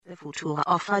The future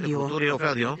of radio. The future of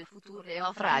radio. The future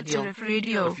of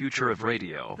radio. The future of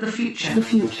radio. The future. The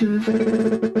future of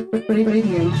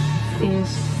radio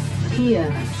is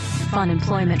here.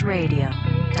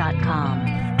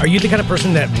 Funemploymentradio.com. Are you the kind of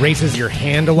person that raises your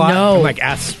hand a lot? No. And, like,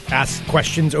 asks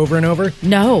questions over and over?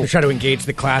 No. To try to engage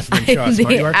the class and then show how I'm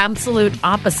smart you the are? absolute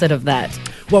opposite of that.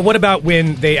 Well, what about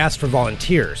when they ask for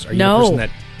volunteers? Are you the person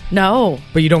that... No.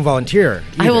 But you don't volunteer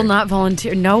I will either. not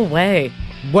volunteer. No way.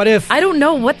 What if... I don't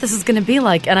know what this is going to be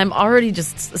like, and I'm already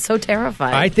just so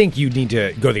terrified. I think you need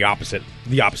to go the opposite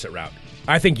route.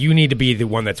 I think you need to be the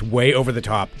one that's way over the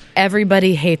top.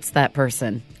 Everybody hates that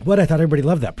person. What? I thought everybody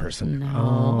loved that person.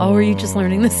 No. Oh, are you just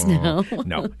learning this now?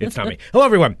 No, it's not me. Hello,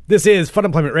 everyone. This is Fun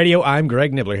Employment Radio. I'm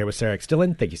Greg Nibbler here with Sarah X.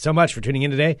 Dillon. Thank you so much for tuning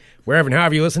in today. Wherever and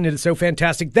however you listen, it is so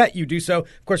fantastic that you do so.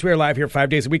 Of course, we are live here 5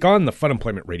 days a week on the Fun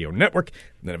Employment Radio Network,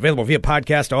 and then available via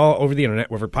podcast all over the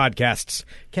internet, wherever podcasts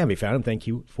can be found. And thank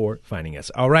you for finding us.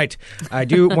 All right. I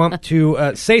do want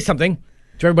to say something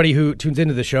to everybody who tunes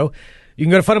into the show. You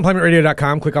can go to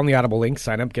funemploymentradio.com, click on the Audible link,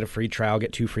 sign up, get a free trial,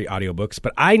 get 2 free audiobooks.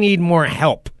 But I need more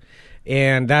help.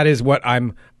 And that is what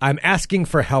I'm asking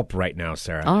for help right now,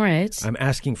 Sarah. All right. I'm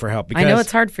asking for help because I know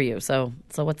it's hard for you. So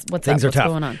what's things up? are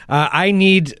tough. What's going on?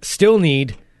 I still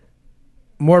need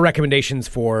more recommendations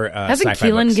for Hasn't sci-fi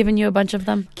Keelan books. given you a bunch of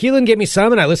them? Keelan gave me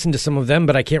some, and I listened to some of them,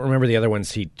 but I can't remember the other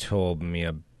ones he told me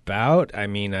about. I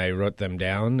mean, I wrote them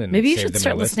down and Maybe you saved should them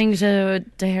start in a list. listening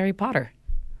to Harry Potter.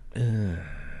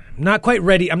 Not quite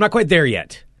ready. I'm not quite there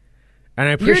yet. And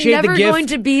I appreciate You're never the gift going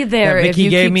to be there that if Vicky you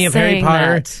gave keep me of Harry saying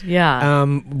Potter. that. Yeah.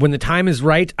 When the time is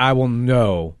right, I will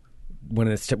know when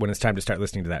it's time to start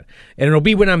listening to that, and it'll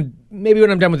be when I'm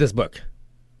done with this book,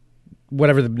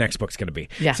 whatever the next book's going to be.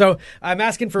 Yeah. So I'm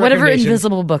asking for Whatever recommendations.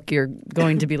 invisible book you're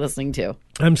going to be listening to.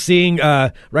 I'm seeing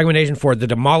recommendation for The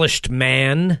Demolished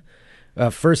Man.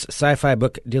 First sci-fi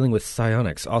book dealing with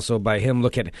psionics. Also by him,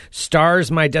 look at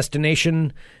Stars, My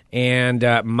Destination, and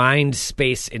Mind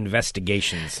Space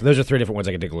Investigations. Those are 3 different ones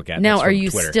I can take a look at. Now, That's are from you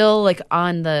Twitter. still like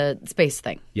on the space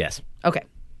thing? Yes. Okay.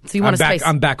 So you want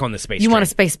I'm back on the space You train. want a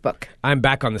space book? I'm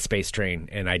back on the space train,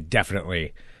 and I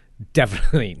definitely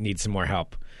need some more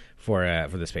help for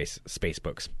the space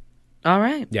books. All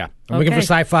right. Yeah, I'm looking for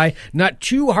sci-fi. Not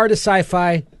too hard of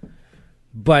sci-fi,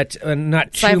 but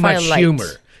not too Sci-fi much light. humor.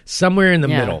 Somewhere in the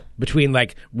Yeah. middle between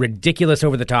like ridiculous,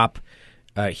 over the top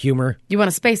humor. You want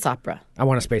a space opera? I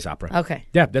want a space opera. Okay.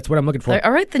 Yeah, that's what I'm looking for.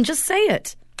 All right, then just say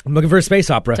it. I'm looking for a space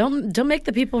opera. Don't make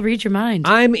the people read your mind.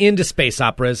 I'm into space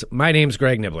operas. My name's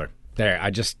Greg Nibbler. There, I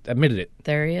just admitted it.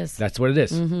 There he is. That's what it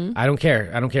is. Mm-hmm. I don't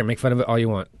care. Make fun of it all you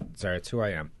want. Sorry, it's who I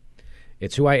am.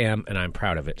 It's who I am, and I'm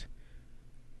proud of it.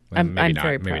 Well, I'm very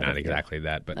proud Maybe of not you. exactly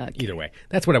that, but Okay. either way,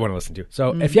 that's what I want to listen to.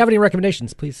 So if you have any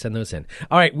recommendations, please send those in.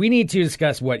 All right, we need to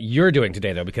discuss what you're doing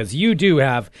today, though, because you do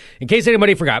have, in case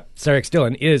anybody forgot, Sarah X.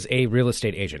 Dillon is a real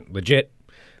estate agent. Legit.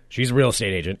 She's a real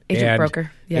estate agent. Agent And broker,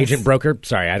 yes. Agent broker.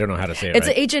 Sorry, I don't know how to say it It's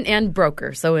right. an agent and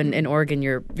broker. So in Oregon,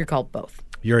 you're called both.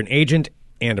 You're an agent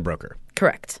and a broker.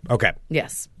 Correct. Okay.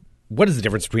 Yes. What is the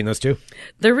difference between those two?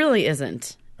 There really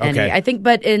isn't any. Okay. I think,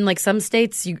 but in like some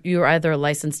states, you're either a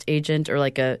licensed agent or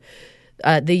like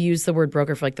they use the word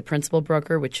broker for like the principal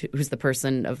broker, who's the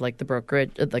person of like the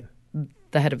brokerage, like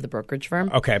the head of the brokerage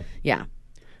firm. Okay. Yeah.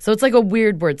 So it's like a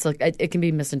weird word. So like, it can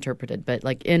be misinterpreted. But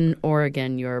like in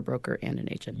Oregon, you're a broker and an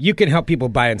agent. You can help people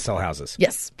buy and sell houses.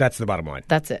 Yes. That's the bottom line.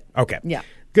 That's it. Okay. Yeah.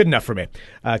 Good enough for me,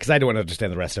 because I don't want to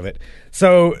understand the rest of it.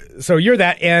 So you're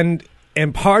that, and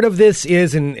part of this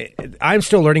is, and I'm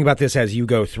still learning about this as you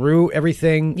go through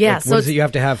everything. Yeah. Like, So what is it you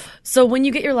have to have? So when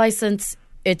you get your license,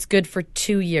 it's good for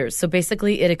 2 years. So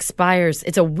basically, it expires.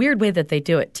 It's a weird way that they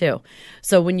do it too.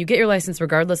 So when you get your license,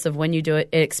 regardless of when you do it,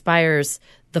 it expires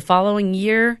the following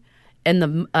year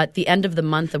and at the end of the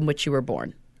month in which you were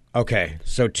born. Okay.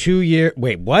 So 2 years.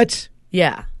 Wait, what?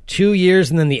 Yeah. 2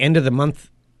 years and then the end of the month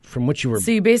from which you were.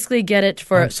 So you basically get it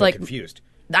for I'm so like confused.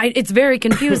 It's very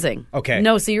confusing. Okay.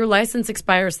 No, so your license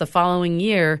expires the following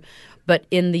year, but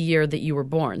in the year that you were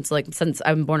born. So like since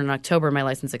I'm born in October, my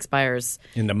license expires.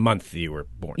 In the month that you were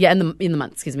born. Yeah, in the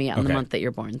month. Excuse me. Yeah, in the Okay. month that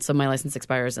you're born. So my license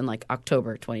expires in like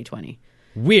October 2020.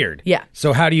 Weird. Yeah.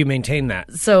 So how do you maintain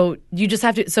that? So you just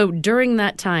have to. So during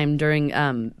that time,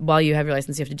 while you have your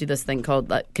license, you have to do this thing called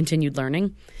continued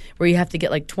learning, where you have to get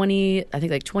like 20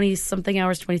 something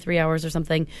hours, 23 hours or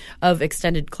something of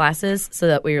extended classes, so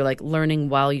that way you're like learning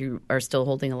while you are still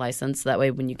holding a license. So that way,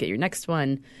 when you get your next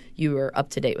one, you are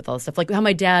up to date with all the stuff. Like how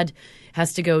my dad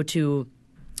has to go to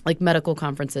like medical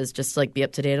conferences just to like be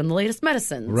up to date on the latest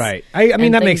medicines. Right. I mean,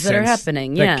 and that makes things sense. that are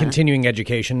happening. The Yeah. continuing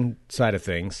education side of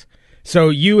things. So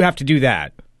you have to do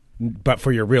that, but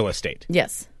for your real estate.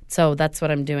 Yes. So that's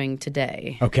what I'm doing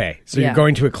today. Okay. So Yeah. you're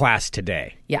going to a class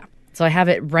today. Yeah. So I have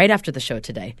it right after the show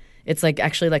today. It's like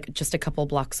actually like just a couple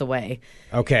blocks away.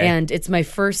 Okay. And it's my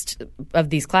first of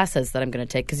these classes that I'm going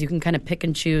to take because you can kind of pick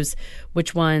and choose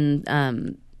which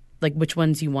one, like which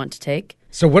ones you want to take.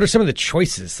 So what are some of the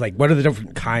choices? Like, what are the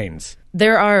different kinds?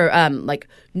 There are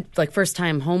like first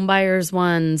time home buyers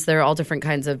ones. There are all different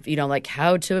kinds of, like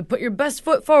how to put your best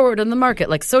foot forward in the market,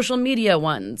 like social media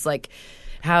ones, like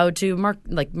how to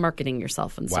marketing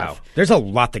yourself and Wow. stuff. There's a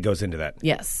lot that goes into that.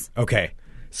 Yes. Okay.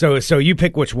 So you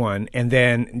pick which one, and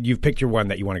then you've picked your one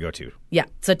that you want to go to. Yeah.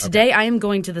 So today I am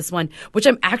going to this one, which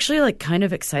I'm actually like kind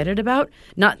of excited about.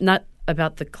 Not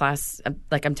about the class.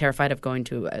 Like I'm terrified of going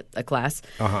to a class.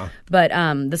 But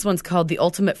this one's called the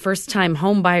Ultimate First Time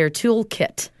Home Buyer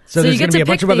Toolkit. So there's you get gonna be to a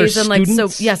bunch pick of other these and like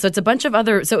students? so it's a bunch of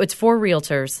other. So it's for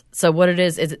realtors. So what it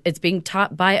is it's being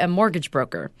taught by a mortgage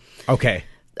broker. Okay.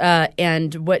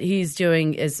 And what he's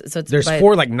doing is it's There's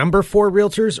four, like number 4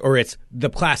 realtors, or it's the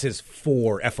class is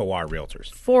for FOR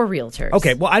realtors? 4 realtors.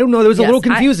 Okay. Well, I don't know. That was a Yes, little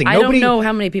confusing. I don't know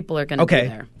how many people are going to Okay, be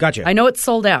there. gotcha. I know it's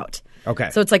sold out.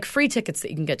 Okay. So it's like free tickets that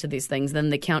you can get to these things. Then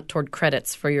they count toward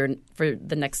credits for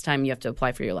the next time you have to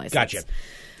apply for your license. Gotcha.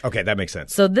 Okay, that makes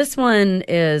sense. So this one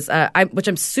is, which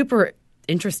I'm super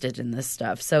interested in this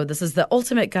stuff. So this is the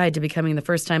ultimate guide to becoming the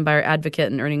first time buyer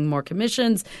advocate and earning more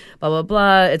commissions, blah, blah,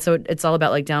 blah. It's all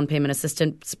about like down payment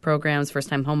assistance programs, first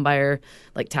time home buyer,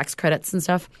 like tax credits and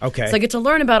stuff. Okay. So I get to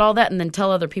learn about all that and then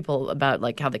tell other people about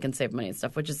like how they can save money and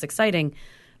stuff, which is exciting.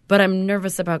 But I'm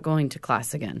nervous about going to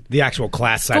class again. The actual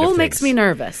class side of School things. makes me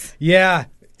nervous. Yeah.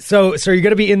 So you're going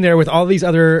to be in there with all these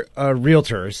other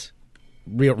realtors.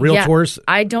 Realtors. Yeah,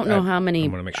 I don't know how many. I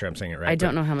want to make sure I'm saying it right. I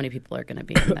don't know how many people are going to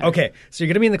be in there. Okay, so you're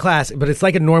going to be in the class, but it's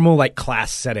like a normal like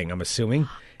class setting, I'm assuming.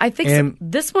 I think so.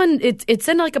 This one, it's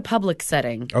in like a public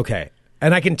setting. Okay.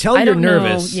 And I can tell I you're don't know,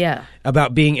 nervous yeah.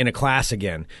 about being in a class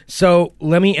again. So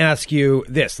let me ask you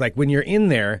this. Like when you're in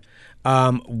there,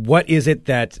 what is it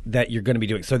that you're going to be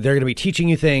doing? So they're going to be teaching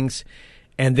you things.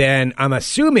 And then I'm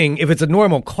assuming if it's a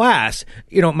normal class,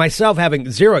 myself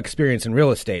having zero experience in real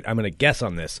estate, I'm going to guess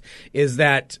on this, is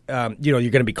that, you're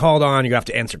going to be called on. You have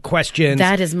to answer questions.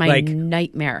 That is my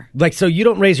nightmare. Like, so you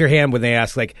don't raise your hand when they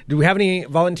ask, like, do we have any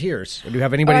volunteers? Or do we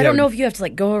have anybody? I don't know if you have to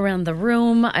like go around the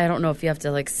room. I don't know if you have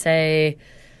to like say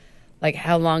like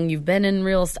how long you've been in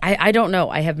real estate. I don't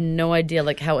know. I have no idea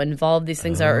like how involved these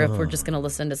things are or if we're just going to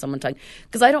listen to someone talk.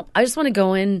 Because I just want to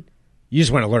go in. You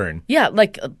just want to learn. Yeah,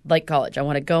 like college. I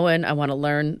want to go in. I want to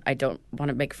learn. I don't want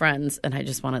to make friends, and I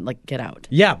just want to like get out.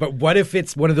 Yeah, but what if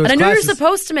it's one of those? And I know classes? you're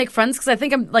supposed to make friends because I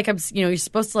think I'm you're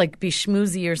supposed to like be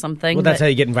schmoozy or something. Well, that's but how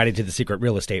you get invited to the secret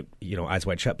real estate, Eyes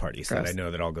Wide Shut parties. Gross. That I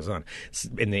know that all goes on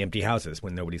in the empty houses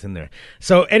when nobody's in there.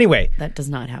 So anyway, that does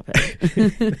not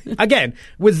happen. again,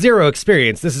 with zero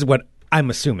experience, this is what I'm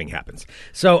assuming happens.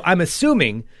 So I'm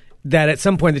assuming that at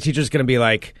some point the teacher's going to be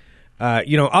like,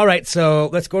 all right, so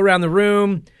let's go around the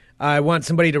room. I want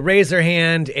somebody to raise their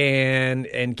hand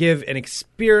and give an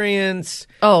experience.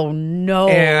 Oh, no.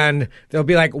 And they'll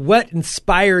be like, what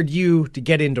inspired you to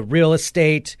get into real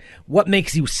estate? What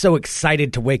makes you so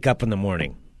excited to wake up in the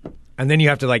morning? And then you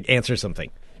have to like answer something.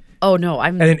 Oh, no.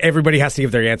 And then everybody has to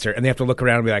give their answer. And they have to look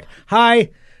around and be like, hi,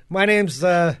 my name's...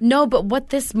 No, but what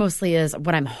this mostly is,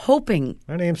 what I'm hoping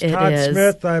my name's Todd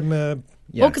Smith. I'm... yeah.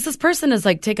 Well, because this person is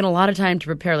like taking a lot of time to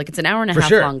prepare. Like it's an hour and a half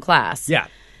sure. long class. Yeah.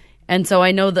 And so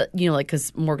I know that,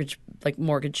 because mortgage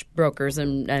brokers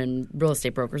and real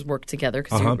estate brokers work together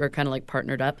because we're kind of like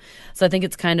partnered up. So I think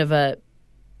it's kind of they're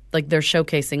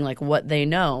showcasing like what they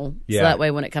know. Yeah. So that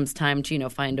way when it comes time to,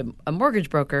 find a mortgage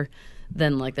broker,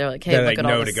 then like they're like, hey, They're look like, at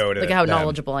all know this. to go to Look at how them.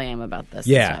 knowledgeable I am about this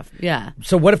Yeah. and stuff. Yeah.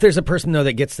 So what if there's a person, though,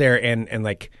 that gets there and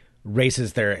like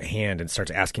raises their hand and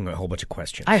starts asking a whole bunch of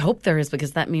questions? I hope there is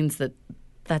because that means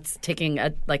that's taking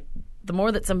the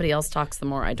more that somebody else talks, the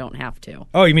more I don't have to.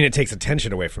 Oh, you mean it takes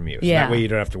attention away from you? So Yeah. that way you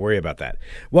don't have to worry about that.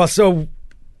 Well, so,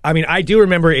 I mean, I do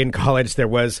remember in college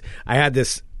I had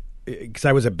this, because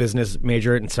I was a business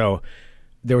major, and so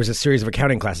there was a series of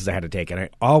accounting classes I had to take, and I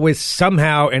always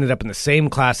somehow ended up in the same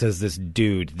class as this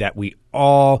dude that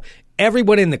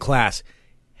everyone in the class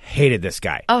hated this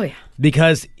guy. Oh, yeah.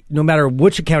 Because no matter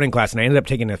which accounting class, and I ended up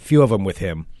taking a few of them with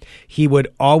him, he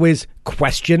would always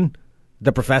question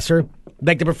the professor.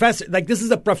 Like the professor, like this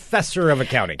is a professor of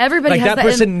accounting. Everybody like has that that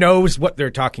person knows what they're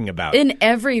talking about. In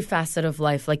every facet of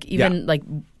life, like even like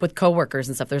with coworkers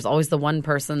and stuff, there's always the one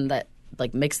person that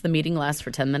like makes the meeting last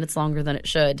for 10 minutes longer than it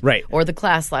should. Right. Or the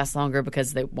class lasts longer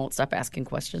because they won't stop asking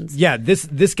questions. Yeah,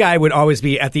 this guy would always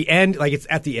be at the end, like it's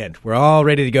at the end. We're all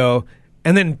ready to go.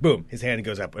 And then boom, his hand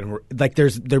goes up and we're like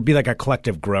there'd be like a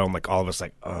collective groan, like all of us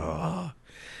like, oh.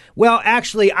 well,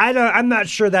 actually, I'm not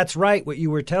sure that's right, what you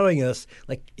were telling us.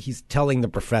 Like, he's telling the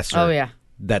professor. Oh, yeah.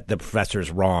 That the professor's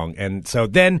wrong. And so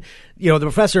then, the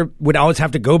professor would always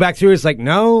have to go back through. It's like,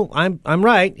 no, I'm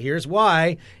right. Here's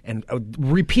why. And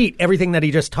repeat everything that he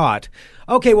just taught.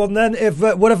 Okay, well, then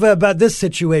what if about this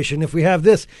situation, if we have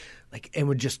this? Like, and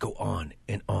would just go on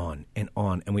and on and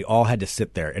on. And we all had to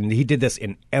sit there. And he did this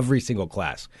in every single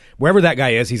class. Wherever that guy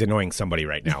is, he's annoying somebody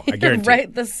right now. I guarantee.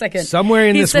 Right this second. Somewhere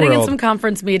in he's this sitting world. in some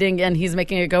conference meeting, and he's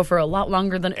making it go for a lot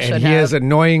longer than it should have. And he is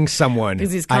annoying someone.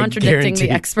 Because he's contradicting the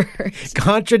expert.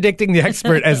 Contradicting the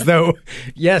expert as though,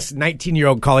 yes,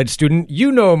 19-year-old college student,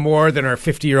 you know more than our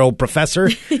 50-year-old professor.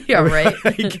 Yeah,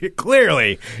 right.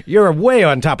 Clearly, you're way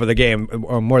on top of the game,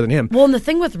 or more than him. Well, and the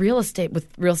thing with real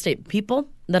estate people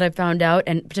that I found out,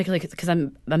 and particularly because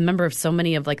I'm a member of so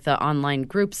many of like the online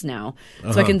groups now,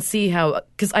 so I can see how,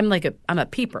 because I'm a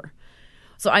peeper,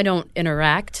 so I don't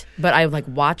interact, but I like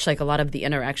watch like a lot of the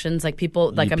interactions, like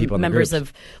people, like I'm members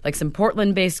of like some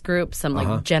Portland-based groups, some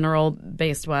like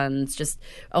general-based ones, just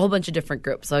a whole bunch of different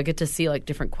groups. So I get to see like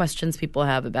different questions people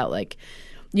have about like,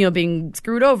 being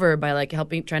screwed over by like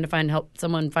trying to help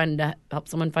someone find a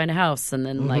house, and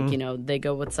then like they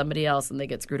go with somebody else and they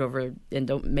get screwed over and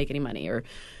don't make any money,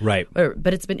 right.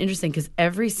 But it's been interesting because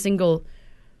every single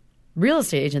real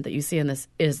estate agent that you see in this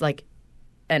is like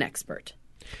an expert.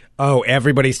 Oh,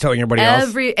 everybody's telling everybody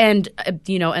else.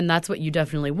 And that's what you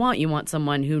definitely want. You want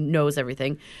someone who knows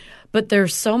everything. But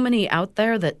there's so many out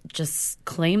there that just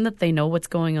claim that they know what's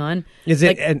going on. Is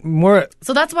it more?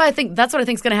 So that's why I think that's what I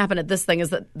think is going to happen at this thing,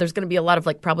 is that there's going to be a lot of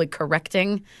like probably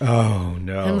correcting. Oh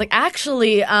no! And I'm like,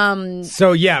 actually,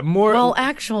 so yeah, more. Well,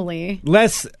 actually,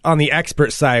 less on the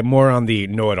expert side, more on the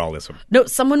know-it-allism. No,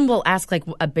 someone will ask like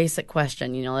a basic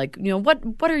question.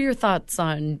 What are your thoughts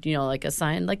on like a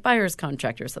signed like buyer's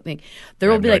contract or something? There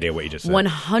will be no like idea what you just said.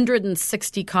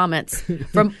 160 comments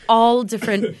from all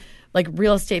different. Like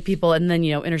real estate people, and then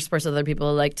interspersed with other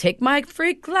people like, take my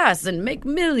free class and make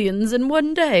millions in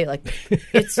one day. Like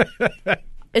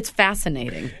it's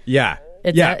fascinating. Yeah,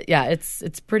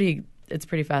 it's pretty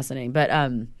fascinating. But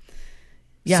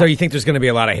yeah. So you think there's going to be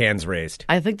a lot of hands raised?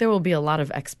 I think there will be a lot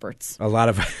of experts. A lot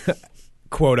of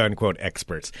quote unquote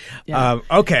experts. Yeah.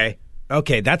 Okay,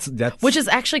 that's which is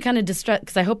actually kind of distracting,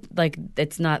 because I hope like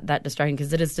it's not that distracting,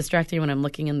 because it is distracting when I'm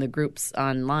looking in the groups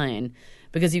online.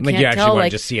 Because you can't you actually tell, want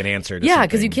like, to just see an answer to yeah,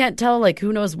 because something. you can't tell, like,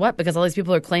 who knows what, because all these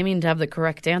people are claiming to have the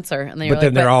correct answer, and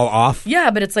they're all off.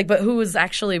 Yeah, but it's like, but who is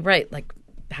actually right? Like,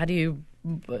 how do you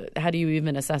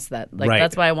even assess that? Like, right.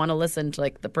 That's why I want to listen to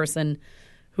like the person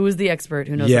who is the expert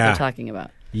who knows what they're talking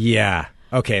about. Yeah.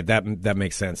 Okay, that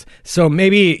makes sense. So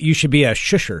maybe you should be a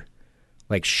shusher,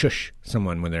 like shush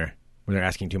someone when they're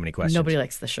asking too many questions. Nobody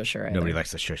likes the shusher either. Nobody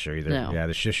likes the shusher either. No. Yeah,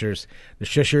 the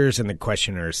shushers and the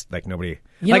questioners, like nobody.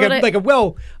 You know like a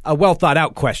well thought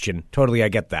out question. Totally, I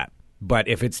get that. But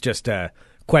if it's just a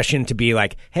question to be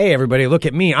like, hey, everybody, look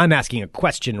at me. I'm asking a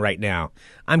question right now.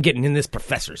 I'm getting in this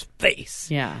professor's face.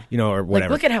 Yeah. Or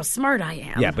whatever. Like, look at how smart I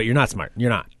am. Yeah, but you're not smart.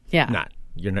 You're not. Yeah. Not.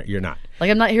 You're not.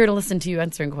 Like, I'm not here to listen to you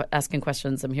asking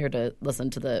questions. I'm here to listen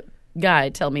to the guy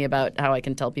tell me about how I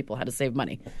can tell people how to save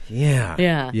money. Yeah.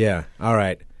 Yeah. Yeah. All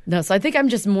right. No, so I think I'm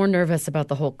just more nervous about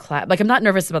the whole class. Like, I'm not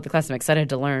nervous about the class. I'm excited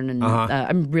to learn, and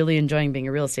I'm really enjoying being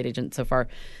a real estate agent so far.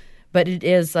 But it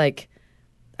is like,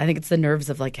 I think it's the nerves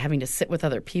of like having to sit with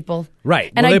other people,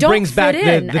 right? And well, I it don't brings fit back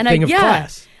in. the thing of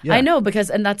class. Yeah. I know,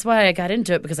 and that's why I got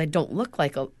into it, because I don't look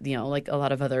like like a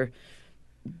lot of other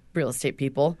real estate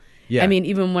people. Yeah. I mean,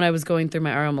 even when I was going through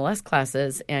my RMLS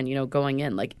classes and going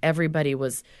in, like everybody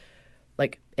was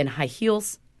like in high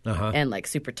heels. And like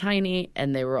super tiny,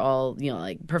 and they were all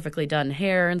like perfectly done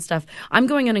hair and stuff. I'm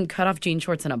going in cut off jean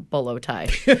shorts and a bolo tie.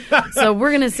 So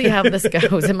we're gonna see how this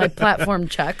goes. And my platform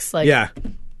checks, like yeah.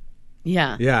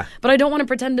 But I don't want to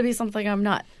pretend to be something I'm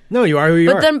not. No, you are who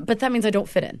you are. But that means I don't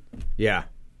fit in. Yeah.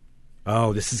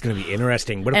 Oh, this is gonna be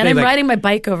interesting. What if and I'm riding my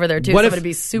bike over there too. So I'm gonna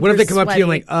be super. What if they come sweaty. up to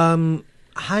you and like,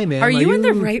 hi man, are you in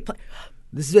the right place?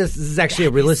 This is actually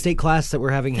a real estate class that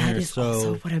we're having here. That is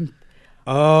also what I'm.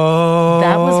 Oh,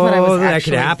 that was what I was that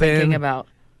actually could happen. thinking about.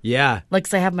 Yeah, like,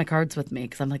 'cause I have my cards with me,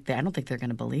 because I'm like, I don't think they're going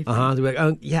to believe me. They're like,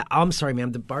 oh, yeah, I'm sorry,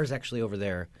 ma'am. The bar's actually over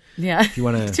there. Yeah, if you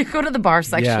want to go to the bar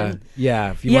section.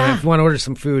 Yeah. If you want to order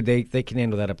some food, they can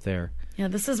handle that up there. Yeah,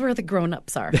 this is where the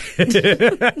grown-ups are.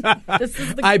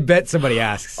 I bet somebody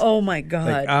asks. Oh my god.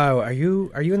 Like, oh, are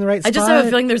you in the right spot? I just have a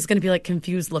feeling there's going to be like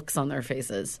confused looks on their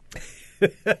faces.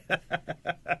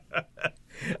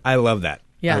 I love that.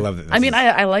 Yeah. I love that. I mean,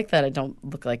 I like that I don't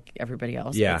look like everybody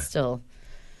else. Yeah. But still.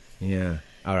 Yeah.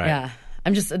 All right. Yeah.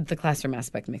 I'm just, the classroom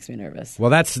aspect makes me nervous.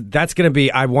 Well, that's going to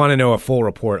be, I want to know a full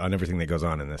report on everything that goes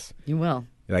on in this. You will.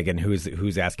 like, and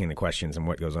who's asking the questions and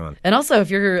what goes on. And also, if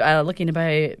you're looking to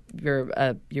buy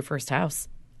your first house,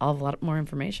 I'll have a lot more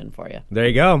information for you. There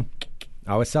you go.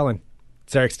 Always selling.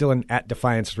 Sarah Stillen at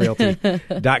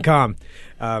defiancerealty.com.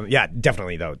 Yeah,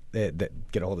 definitely, though.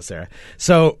 Get a hold of Sarah.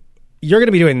 So you're going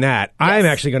to be doing that. Yes. I'm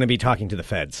actually going to be talking to the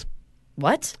feds.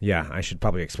 What? Yeah, I should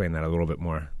probably explain that a little bit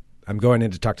more. I'm going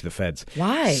in to talk to the feds.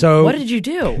 Why? So, what did you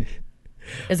do?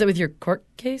 Is it with your court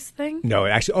case thing? No,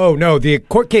 actually. Oh, no, the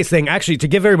court case thing. Actually, to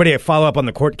give everybody a follow-up on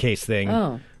the court case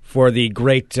thing for the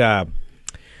great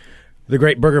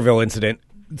Burgerville incident.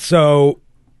 So,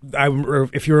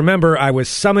 if you remember, I was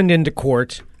summoned into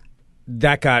court.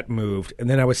 That got moved. And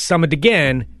then I was summoned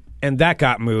again, and that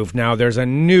got moved. Now there's a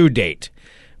new date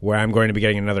where I'm going to be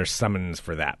getting another summons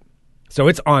for that. So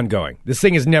it's ongoing. This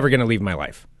thing is never going to leave my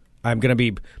life. I'm going to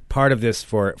be part of this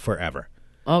forever.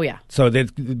 Oh, yeah. So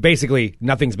basically,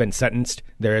 nothing's been sentenced.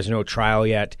 There is no trial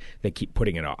yet. They keep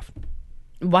putting it off.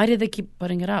 Why did they keep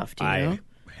putting it off? Do you know?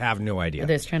 I have no idea. Are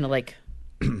they just trying to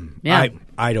yeah.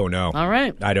 I don't know. All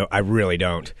right. I really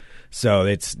don't. So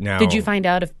it's now. Did you find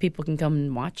out if people can come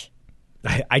and watch?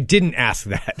 I didn't ask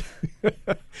that.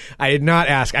 I did not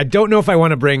ask. I don't know if I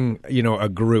want to bring, a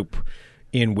group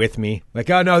in with me. Like,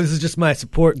 oh, no, this is just my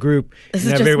support group. This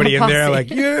and is everybody just my in there posse. like,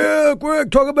 yeah,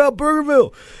 Greg, talk about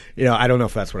Burgerville. I don't know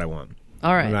if that's what I want.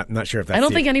 All right. I'm not sure if that's I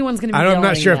don't think anyone's going to be I'm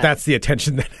not sure if that. that's the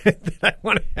attention that I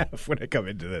want to have when I come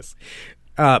into this.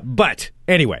 But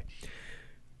anyway,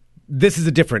 this is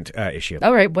a different issue.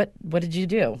 All right. What did you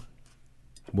do?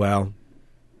 Well,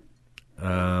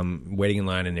 waiting in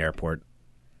line in the airport.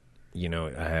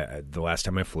 The last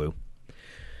time I flew,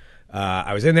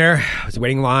 I was in there. I was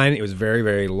waiting in line. It was very,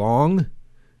 very long,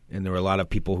 and there were a lot of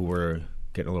people who were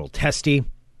getting a little testy.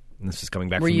 And this is coming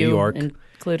back from New York. Were you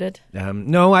included?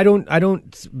 No, I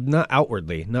don't. Not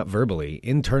outwardly, not verbally.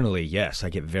 Internally, yes, I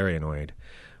get very annoyed.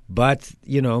 But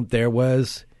there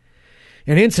was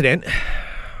an incident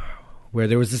where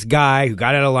there was this guy who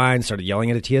got out of line, started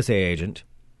yelling at a TSA agent,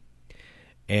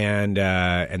 and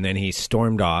then he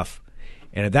stormed off.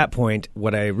 And at that point,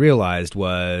 what I realized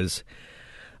was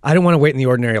I don't want to wait in the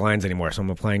ordinary lines anymore, so I'm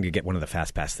applying to get one of the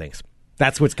Fast Pass things.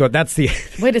 That's what's good. That's the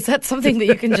Wait, is that something that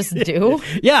you can just do?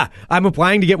 Yeah, I'm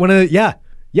applying to get one of the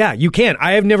Yeah, you can.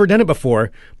 I have never done it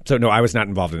before. So no, I was not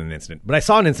involved in an incident. But I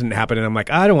saw an incident happen and I'm like,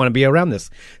 I don't want to be around this.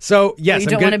 So yes, you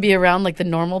don't want to be around like the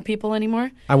normal people anymore?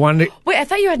 I wanted to. Wait, I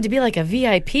thought you had to be like a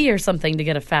VIP or something to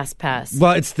get a Fast Pass.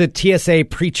 Well, it's the TSA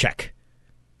pre-check.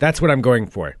 That's what I'm going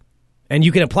for. And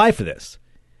you can apply for this.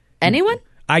 Anyone?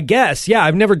 I guess, yeah.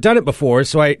 I've never done it before,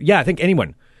 so I think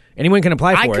anyone can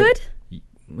apply for it. I could?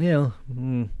 Well,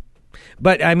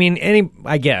 but I mean,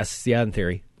 I guess, yeah, in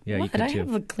theory. Yeah, what? you could I too.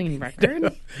 have a clean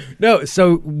record. No,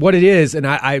 so what it is, and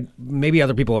I maybe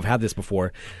other people have had this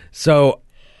before. So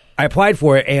I applied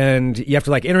for it, and you have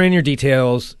to enter in your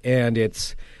details, and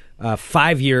it's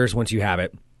 5 years once you have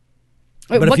it.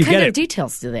 Wait, but what if you kind get of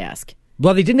details do they ask?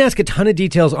 Well, they didn't ask a ton of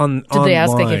details on. Did they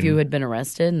ask online. if you had been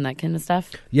arrested and that kind of stuff?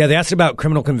 Yeah, they asked about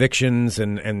criminal convictions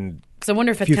and. Because I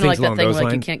wonder if it's few kind of like things that thing along where those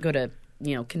you lines. can't go to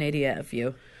Canada if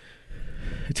you.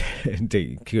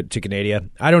 to Canada.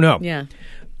 I don't know. Yeah.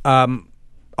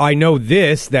 I know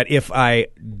this, that if I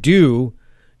do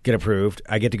get approved,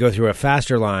 I get to go through a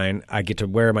faster line. I get to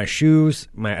wear my shoes.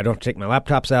 I don't have to take my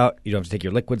laptops out. You don't have to take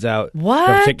your liquids out. What? You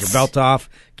don't have to take your belt off.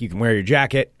 You can wear your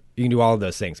jacket. You can do all of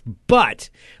those things.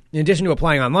 But in addition to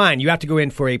applying online, you have to go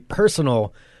in for a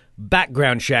personal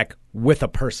background check with a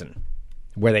person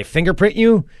where they fingerprint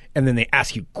you and then they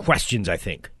ask you questions, I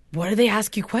think. What do they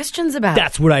ask you questions about?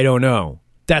 That's what I don't know.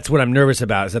 That's what I'm nervous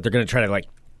about, is that they're going to try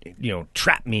to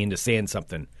trap me into saying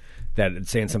something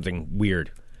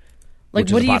weird. Like, which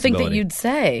is what a do you think that possibility. you'd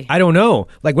say? I don't know.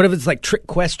 Like, what if it's trick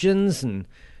questions and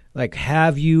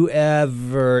have you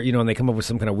ever, and they come up with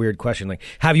some kind of weird question, like,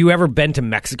 have you ever been to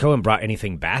Mexico and brought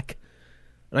anything back?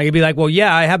 And I could be like, well,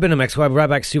 yeah, I have been to Mexico. I brought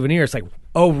back souvenirs. Like,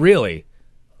 oh, really?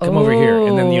 Come over here.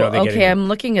 And then, they get okay, in. I'm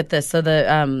looking at this. So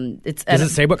it's Does it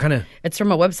say what kind of? It's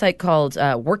from a website called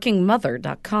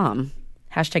workingmother.com.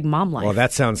 #momlife. Well,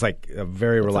 that sounds like a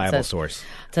very reliable says. source.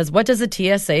 It says, what does a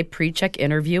TSA pre-check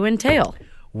interview entail?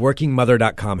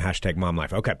 Workingmother.com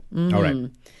 #momlife. Okay. All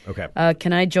right. Okay.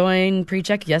 Can I join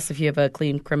pre-check? Yes, if you have a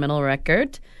clean criminal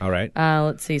record. All right.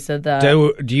 Let's see. So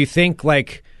the Do you think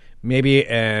maybe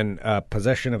an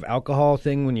possession of alcohol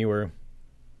thing when you were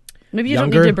maybe you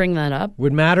younger don't need to bring that up.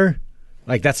 would matter?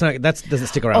 That doesn't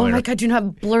stick around Oh later. my God! Do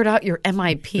not blurt out your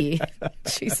MIP.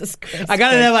 Jesus Christ! I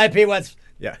got an MIP once.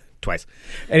 Yeah, twice.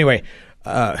 Anyway,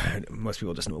 most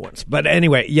people just know it once. But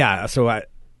anyway, yeah. So I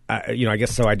I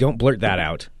guess so. I don't blurt that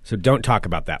out. So don't talk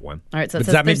about that one. All right, so it But says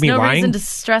does that make there's me no lying? reason to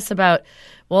stress about,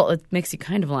 well, it makes you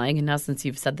kind of lying, and now since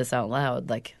you've said this out loud,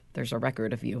 like, there's a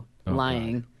record of you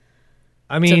lying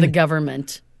I mean, to the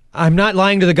government. I'm not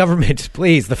lying to the government.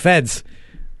 Please, the feds.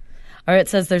 All right, it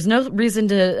says there's no reason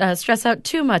to stress out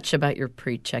too much about your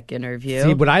pre-check interview.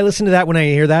 See, would I listen to that when I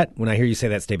hear that? When I hear you say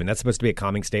that statement, that's supposed to be a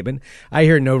calming statement. I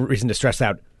hear no reason to stress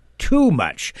out too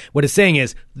much. What it's saying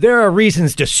is there are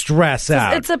reasons to stress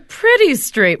out. It's a pretty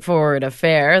straightforward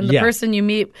affair, and the Yeah. person you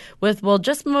meet with will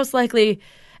just most likely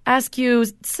ask you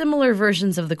similar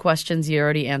versions of the questions you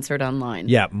already answered online.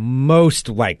 Yeah, most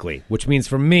likely, which means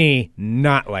for me,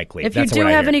 not likely. If That's you do what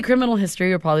I have hear. any criminal history,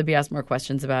 you'll probably be asked more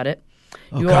questions about it.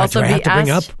 Oh, God, do I have to bring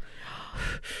up?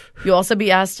 You'll also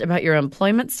be asked about your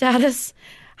employment status,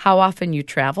 how often you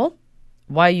travel,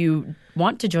 why you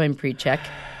want to join pre-check,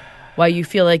 why you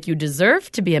feel like you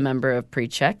deserve to be a member of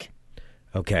pre-check,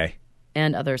 Okay,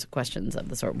 and other questions of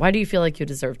the sort. Why do you feel like you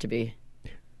deserve to be?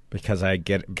 because I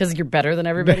get. Because you're better than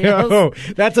everybody else? Oh,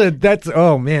 that's.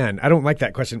 Oh man, I don't like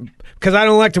that question because I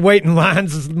don't like to wait in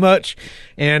lines as much,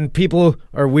 and people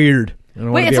are weird. I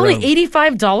don't Wait, wanna it's be only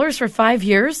around. $85 for 5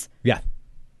 years?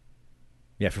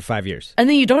 Yeah, for 5 years. And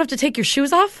then you don't have to take your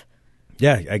shoes off?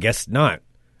 Yeah, I guess not.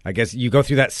 I guess you go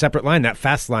through that separate line, that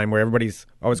fast line where everybody's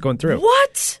always going through.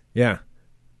 What? Yeah,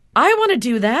 I want to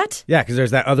do that. yeah, because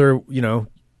there's that other,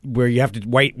 where you have to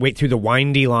wait through the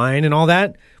windy line and all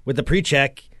that. With the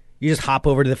pre-check, you just hop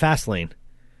over to the fast lane,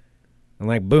 and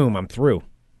like, boom, I'm through.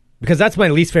 Because that's my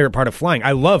least favorite part of flying.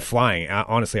 I love flying.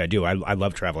 Honestly, I do. I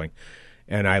love traveling,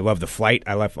 and I love the flight.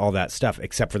 I love all that stuff,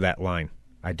 except for that line.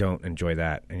 I don't enjoy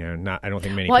that. I don't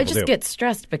think many Well, I people just do. get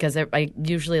stressed because I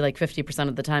usually, like 50%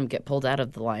 of the time, get pulled out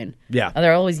of the line. Yeah.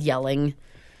 They're always yelling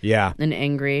Yeah, and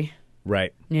angry.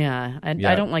 right. Yeah, I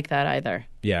Yeah. don't like that either.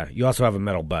 Yeah, you also have a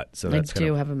metal butt, so I that's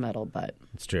do have a metal butt.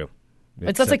 It's true.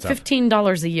 It's that's like sets off.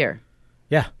 $15 a year.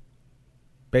 Yeah,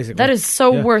 basically. That is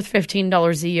so Yeah. worth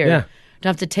 $15 a year. Yeah. Don't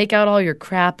have to take out all your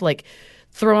crap, like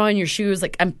throw on your shoes.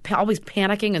 Like I'm always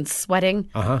panicking and sweating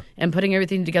and putting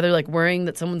everything together, like worrying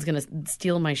that someone's going to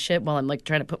steal my shit while I'm like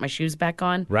trying to put my shoes back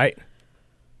on. Right.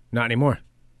 Not anymore.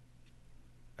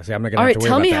 I say I'm not going to All have right, to worry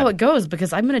tell about me that. how it goes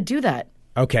because I'm going to do that.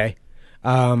 Okay.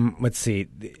 Let's see.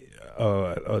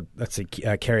 Let's see.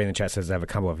 Carrie in the chat says I have a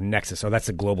combo of Nexus. Oh, that's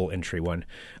a global entry one.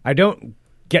 I don't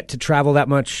get to travel that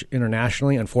much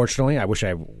internationally, unfortunately. I wish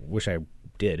I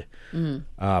did.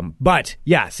 But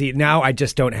yeah, see, now I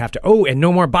just don't have to. Oh, and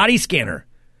no more body scanner.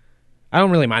 I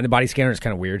don't really mind the body scanner. It's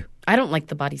kind of weird. I don't like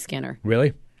the body scanner.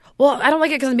 Really? Well, I don't like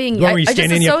it because I'm being. The one where you I stand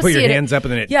just in, you put your associate it- hands up,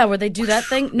 and then it. Yeah, where they do that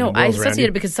thing. No, it I whirls around associate you.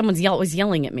 it because someone's always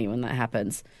yelling at me when that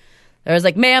happens. I was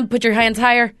like, "Ma'am, put your hands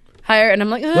higher, higher," and I'm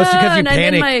like, Well, it's because you and I'm in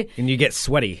panic my. and you get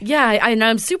sweaty. Yeah, I know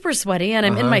I'm super sweaty and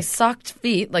I'm in my socked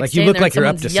feet, like Like you standing look there like and you're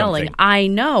up someone's to yelling. something. I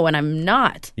know, and I'm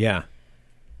not. Yeah.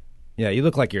 Yeah, you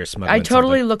look like you're smuggling I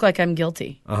totally something. look like I'm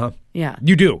guilty. Uh-huh. Yeah,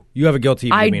 You do. You have a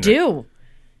guilty I demeanor. do,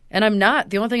 and I'm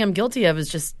not. The only thing I'm guilty of is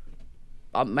just.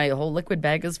 My whole liquid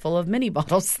bag is full of mini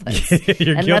bottles.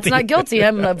 You're and that's guilty. not guilty.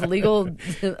 I'm of legal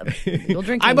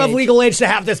drinking I'm of age. legal age to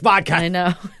have this vodka. I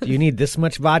know. Do you need this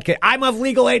much vodka? I'm of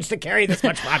legal age to carry this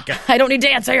much vodka. I don't need to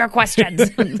answer your questions.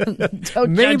 Don't judge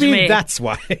Maybe me. that's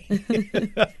why.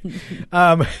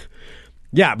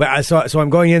 Yeah, but so I'm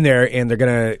going in there and they're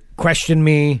gonna question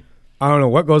me. I don't know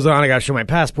what goes on. I gotta show my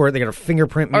passport. They gotta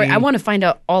fingerprint me. All right, I want to find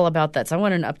out all about that. So I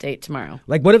want an update tomorrow.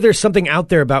 Like, what if there's something out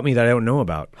there about me that I don't know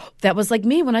about? That was like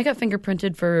me when I got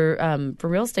fingerprinted for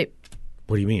real estate.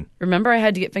 What do you mean? Remember, I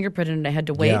had to get fingerprinted and I had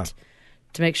to wait Yeah.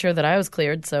 to make sure that I was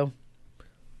cleared. So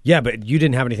Yeah, but you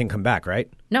didn't have anything come back, right?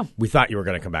 no. We thought you were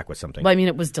gonna come back with something. Well, I mean,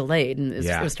 it was delayed and it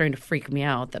Yeah. was starting to freak me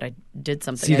out that I did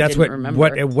something See, I that's didn't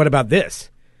remember. what about this?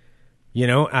 You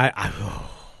know,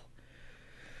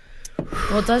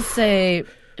 Well, it does say,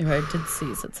 I did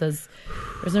see, so it says,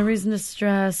 there's no reason to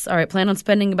stress. All right, plan on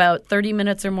spending about 30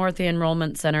 minutes or more at the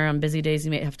enrollment center. On busy days,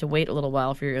 you may have to wait a little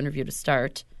while for your interview to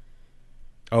start.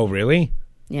 Oh, really?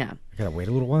 Yeah. I gotta wait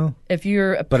a little while. If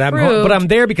you're approved. But I'm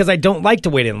there because I don't like to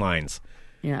wait in lines.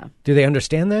 Yeah. Do they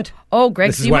understand that? Oh, Greg,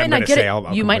 This so is you what might I'm not gonna get say. it.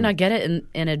 I'll You might complain. not get it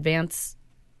in advance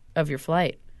of your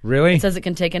flight. Really? It says it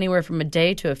can take anywhere from a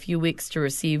day to a few weeks to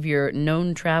receive your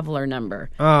known traveler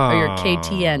number or your Oh.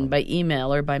 KTN by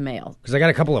email or by mail. Because I got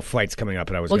a couple of flights coming up,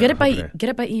 and I was. Well, gonna get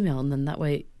it by email, and then that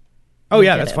way. Oh you'll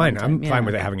yeah, get that's it fine. on I'm time. fine Yeah.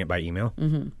 with it having it by email.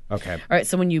 Mm-hmm. Okay. All right,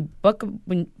 so when you book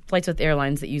flights with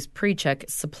airlines that use pre-check,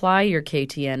 supply your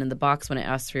KTN in the box when it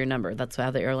asks for your number. That's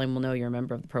how the airline will know you're a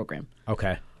member of the program.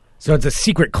 Okay. So it's a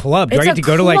secret club. Do It's I get a to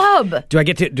go to club. Do I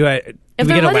get to? Do If we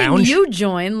they're get a letting lounge? you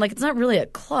join, like it's not really a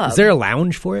club. Is there a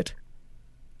lounge for it?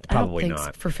 Probably I don't think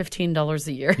not. for $15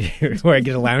 a year. Where I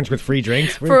get a lounge with free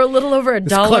drinks? For a little over $1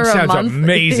 club a sounds month.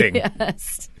 amazing.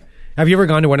 Yes. Have you ever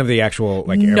gone to one of the actual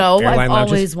No, airline I've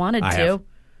lounges? always wanted I to. have.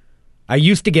 I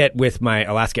used to get, with my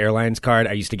Alaska Airlines card,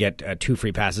 I used to get 2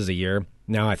 free passes a year.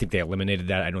 Now I think they eliminated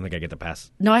that. I don't think I get the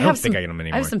pass. No, I don't have think some. I get them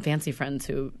anymore. I have some fancy friends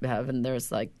who have, and there's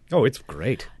like. Oh, it's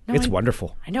great. No, It's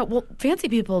wonderful. I know. Well, fancy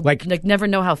people Like- never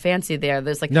know how fancy they are.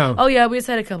 There's like, No. oh yeah, we just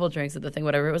had a couple drinks at the thing,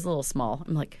 whatever. It was a little small.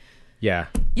 I'm like, Yeah.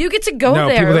 you get to go No,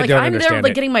 there. people that Like don't I'm there, understand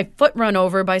like it. getting my foot run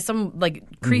over by some like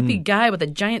creepy guy with a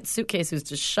giant suitcase who's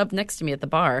just shoved next to me at the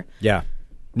bar. Yeah.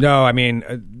 No, I mean,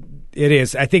 it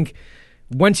is. I think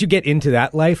once you get into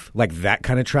that life, like that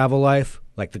kind of travel life,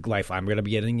 like the life I'm going to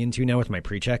be getting into now with my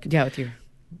pre-check. Yeah, with your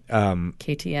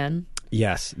KTN.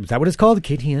 Yes. Is that what it's called?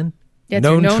 KTN? Yeah, it's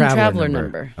your known traveler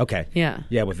number. Okay. Yeah.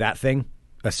 Yeah, with that thing,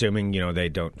 assuming, they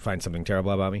don't find something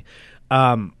terrible about me.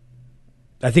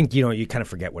 I think, you kind of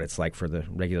forget what it's like for the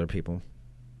regular people.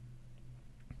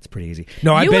 It's pretty easy.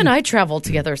 No, You and I travel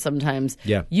together sometimes.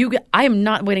 Yeah. I am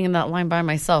not waiting in that line by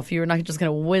myself. You're not just going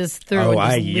to whiz through. Oh,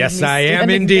 and just yes, leave me I am standing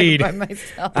there indeed. by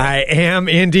myself. I am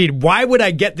indeed. Why would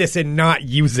I get this and not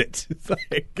use it? It's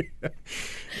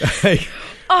like,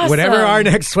 Awesome. whatever our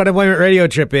next Sweat Employment Radio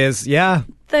trip is, yeah,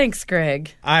 Thanks,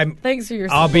 Greg. Thanks for your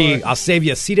support. I'll save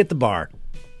you a seat at the bar.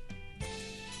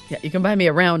 Yeah, you can buy me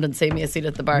a round and save me a seat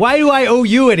at the bar. Why do I owe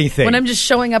you anything? When I'm just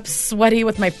showing up sweaty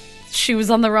with my shoes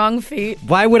on the wrong feet.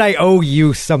 Why would I owe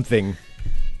you something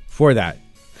for that?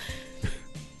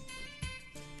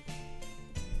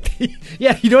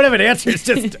 Yeah, you don't have an answer. It's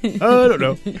just, I don't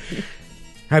know.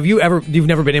 You've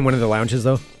never been in one of the lounges,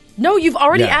 though? No, you've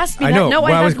already Yeah, asked me I that. know. No,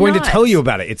 well, I was have going not. to tell you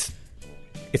about it.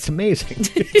 It's amazing.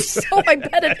 So I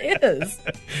bet it is.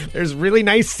 There's really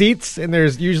nice seats, and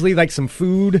there's usually like some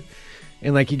food,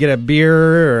 and like you get a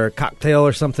beer or a cocktail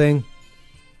or something,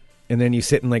 and then you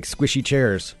sit in like squishy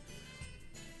chairs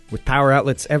with power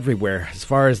outlets everywhere, as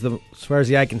far as the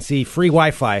eye can see. Free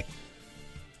Wi-Fi,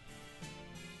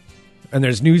 and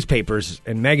there's newspapers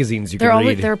and magazines you can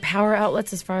read. There are power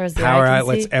outlets as far as the Power eye can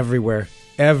outlets see. everywhere.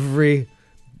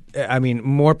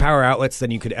 More power outlets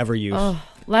than you could ever use. Oh,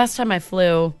 last time I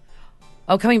flew,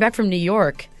 coming back from New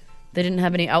York, they didn't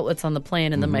have any outlets on the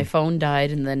plane, and then my phone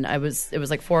died, and then it was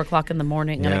like 4:00 in the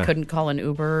morning, and I Yeah. couldn't call an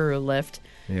Uber or Lyft,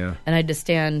 Yeah. and I had to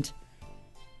stand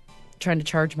trying to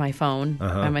charge my phone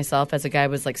by myself as a guy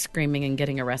was like screaming and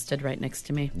getting arrested right next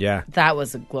to me. Yeah. That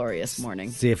was a glorious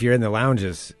morning. See, if you're in the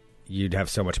lounges, you'd have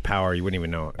so much power you wouldn't even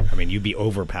know it. I mean, you'd be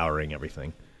overpowering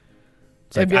everything.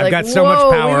 It's I'd be I've like, got so whoa,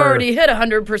 much power. we've already hit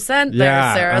 100% there,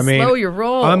 Yeah, Sarah. I mean, Slow your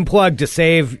roll. Unplug to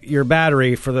save your battery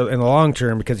in the long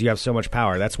term because you have so much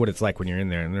power. That's what it's like when you're in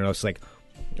there, and they're just like,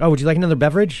 "Oh, would you like another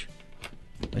beverage?"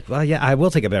 Like, well, yeah, I will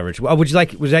take a beverage. Well, would you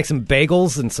like some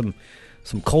bagels and some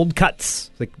cold cuts?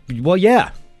 Like, well, yeah,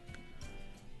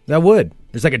 that would.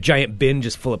 There's like a giant bin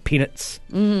just full of peanuts.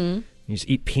 Mm-hmm. You just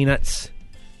eat peanuts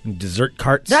and dessert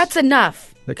carts. That's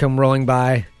enough. That come rolling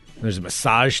by. There's a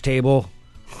massage table.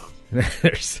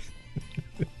 There's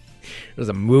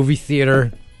a movie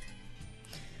theater.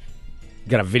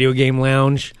 Got a video game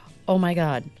lounge. Oh, my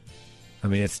God. I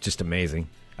mean, it's just amazing.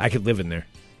 I could live in there.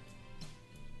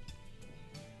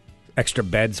 Extra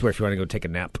beds where if you want to go take a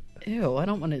nap. Ew, I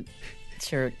don't want to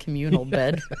share a communal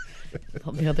bed with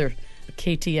all the other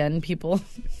KTN people.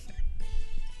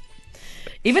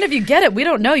 Even if you get it, we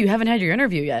don't know. You haven't had your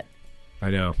interview yet. I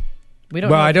know. We don't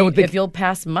Well, know I don't think- if you'll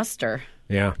pass muster.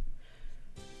 Yeah.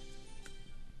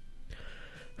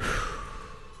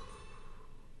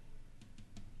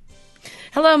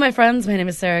 Hello, my friends. My name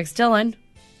is Sarah X. Dillon.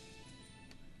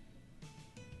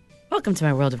 Welcome to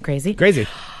my world of crazy. Crazy.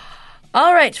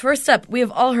 All right, first up, we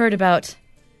have all heard about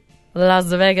Las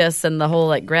Vegas and the whole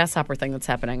like grasshopper thing that's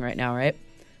happening right now, right?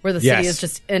 Where the city Yes. is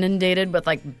just inundated with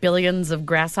like billions of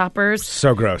grasshoppers.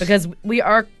 So gross. Because we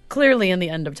are clearly in the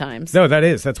end of times. No,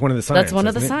 that's one of the signs. That's one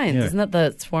of the isn't it? signs, Yeah. isn't that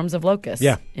the swarms of locusts?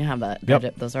 Yeah. You have that.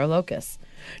 Yep. Those are locusts.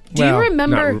 Do Well, you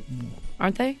remember? not-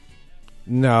 Aren't they?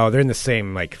 No, they're in the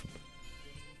same like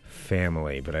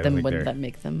family, but I don't Then think wouldn't they're. that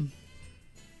make them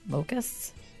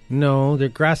locusts? No, they're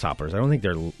grasshoppers. I don't think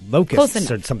they're Close locusts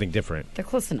enough. or something different. They're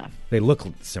close enough. They look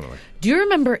similar. Do you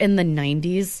remember in the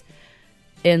 90s,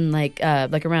 in like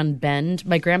around Bend,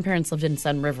 my grandparents lived in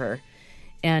Sun River,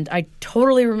 and I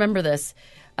totally remember this.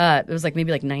 It was like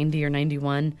maybe like 90 or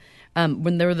 91,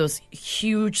 when there were those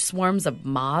huge swarms of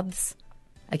moths.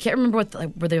 I can't remember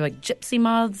were they like gypsy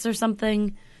moths or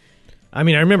something? I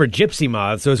mean, I remember gypsy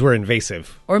moths. Those were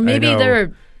invasive. Or maybe I know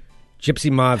they're gypsy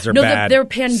moths are no, bad. they're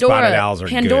Spotted owls are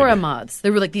Pandora good. moths. They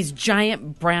were like these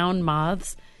giant brown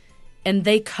moths, and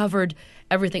they covered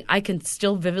everything. I can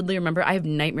still vividly remember. I have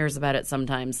nightmares about it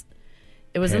sometimes.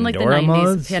 It was in like the Pandora 90s.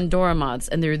 moths? Pandora moths.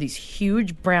 And there were these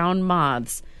huge brown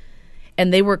moths.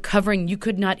 And they were covering, you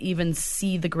could not even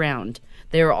see the ground.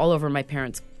 They were all over my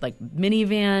parents' like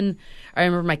minivan. I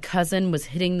remember my cousin was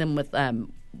hitting them with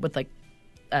like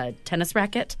a tennis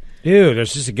racket. Ew,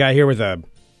 there's just a guy here with a...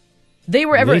 They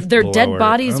were ever leaf their blower. dead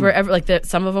bodies were ever like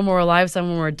some of them were alive, some of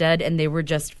them were dead, and they were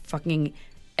just fucking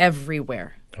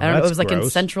everywhere. I don't know. It that's was like in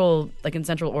gross.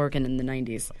 central Oregon in the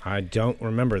 90s. I don't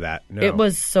remember that. No. It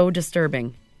was so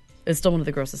disturbing. It's still one of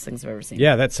the grossest things I've ever seen.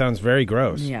 Yeah, that sounds very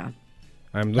gross. Yeah.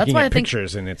 I'm That's looking why at I think-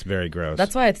 pictures and it's very gross.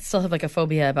 That's why I still have like a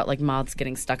phobia about like moths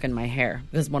getting stuck in my hair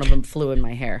because one of them flew in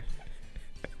my hair.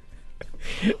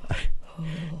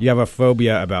 You have a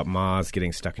phobia about moths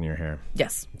getting stuck in your hair.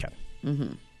 Yes. Okay.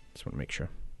 Mm-hmm. Just want to make sure.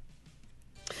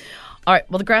 All right.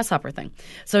 Well, the grasshopper thing.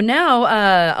 So now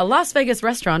a Las Vegas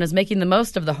restaurant is making the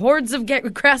most of the hordes of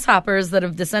grasshoppers that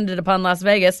have descended upon Las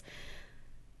Vegas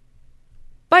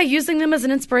by using them as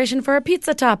an inspiration for a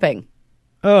pizza topping.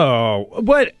 Oh,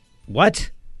 what?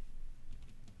 What?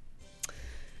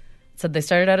 Said they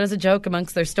started out as a joke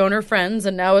amongst their stoner friends,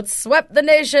 and now it's swept the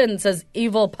nation, says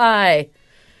Evil Pie.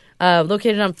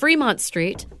 Located on Fremont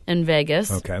Street in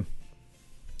Vegas. Okay.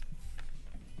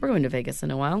 We're going to Vegas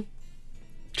in a while.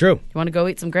 True. You want to go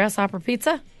eat some grasshopper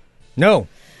pizza? No.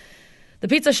 The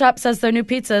pizza shop says their new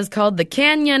pizza is called the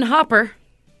Canyon Hopper.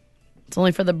 It's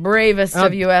only for the bravest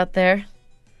of you out there.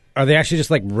 Are they actually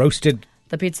just like roasted?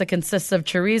 The pizza consists of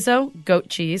chorizo, goat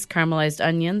cheese, caramelized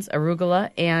onions, arugula,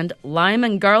 and lime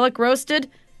and garlic roasted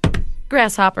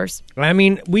grasshoppers. I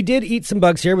mean, we did eat some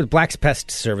bugs here with Black's Pest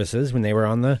Services when they were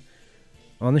on the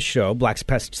show.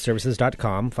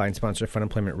 Black'sPestServices.com. Fine sponsor, Fun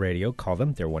Employment Radio. Call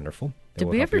them. They're wonderful. They Did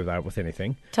will we help ever- you out with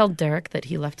anything. Tell Derek that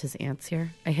he left his ants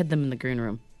here. I hid them in the green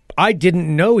room. I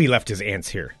didn't know he left his ants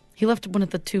here. He left one of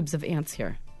the tubes of ants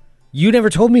here. You never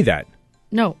told me that.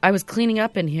 No, I was cleaning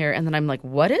up in here, and then I'm like,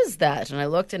 what is that? And I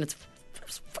looked, and it's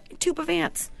a fucking tube of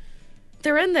ants.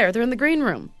 They're in there. They're in the green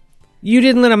room. You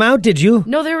didn't let them out, did you?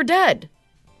 No, they were dead.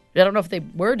 I don't know if they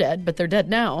were dead, but they're dead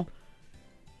now.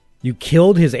 You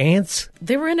killed his ants?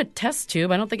 They were in a test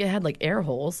tube. I don't think it had, like, air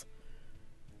holes.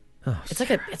 Oh, It's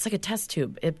like a test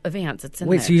tube of ants. It's in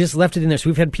wait, there. so you just left it in there. So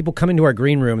we've had people come into our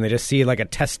green room and they just see like a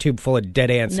test tube full of dead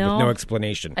ants No. with no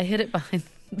explanation. I hid it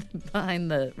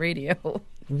behind the radio.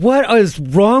 What is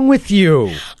wrong with you?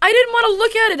 I didn't want to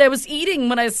look at it. I was eating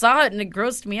when I saw it, and it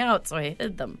grossed me out, so I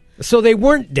hid them. So they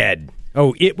weren't dead.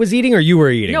 Oh, it was eating or you were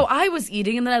eating? No, I was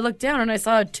eating, and then I looked down, and I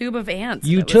saw a tube of ants.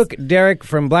 You and it took Derek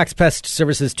from Black's Pest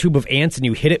Services' tube of ants and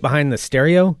you hid it behind the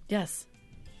stereo? Yes.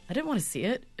 I didn't want to see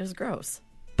it. It was gross.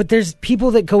 But there's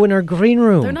people that go in our green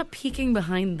room. They're not peeking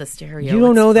behind the stereo. You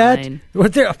don't It's know that? fine.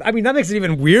 I mean, that makes it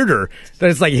even weirder that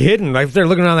it's like hidden. Like they're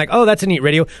looking around like, oh, that's a neat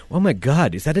radio. Oh my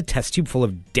God, is that a test tube full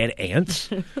of dead ants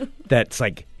that's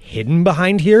like hidden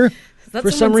behind here Is that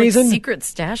for some someone's, like, reason? secret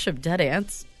stash of dead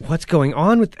ants? What's going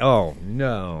on with? Oh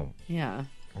no. Yeah.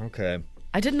 Okay.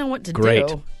 I didn't know what to Great.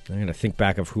 do. I'm gonna think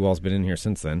back of who all's been in here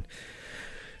since then.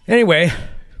 Anyway.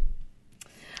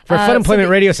 For Fun Employment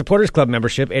Radio Supporters Club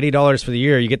membership, $80 for the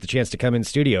year, you get the chance to come in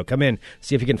studio. Come in,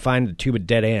 see if you can find a tube of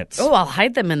dead ants. Oh, I'll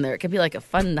hide them in there. It could be like a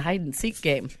fun hide-and-seek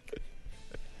game.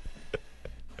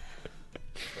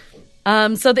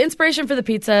 So the inspiration for the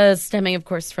pizza is stemming, of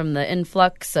course, from the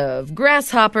influx of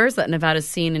grasshoppers that Nevada's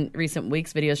seen in recent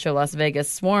weeks. Videos show Las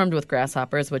Vegas swarmed with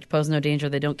grasshoppers, which pose no danger.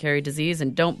 They don't carry disease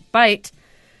and don't bite.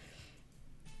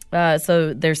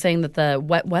 So they're saying that the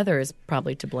wet weather is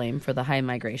probably to blame for the high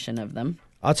migration of them.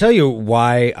 I'll tell you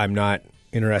why I'm not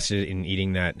interested in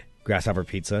eating that grasshopper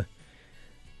pizza.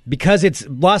 Because it's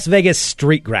Las Vegas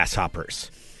street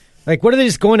grasshoppers. Like, what are they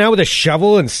just going out with a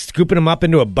shovel and scooping them up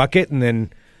into a bucket and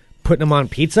then putting them on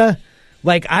pizza?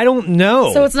 Like, I don't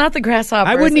know. So it's not the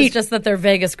grasshoppers. I wouldn't it's eat- just that they're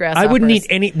Vegas grasshoppers. I wouldn't eat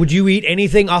any. Would you eat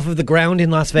anything off of the ground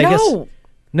in Las Vegas? No.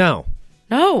 No.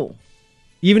 No.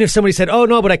 Even if somebody said, oh,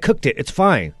 no, but I cooked it. It's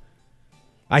fine.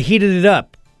 I heated it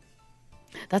up.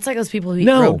 That's like those people who eat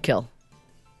No. roadkill.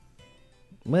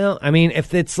 Well, I mean,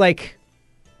 if it's like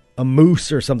a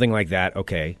moose or something like that,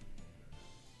 okay.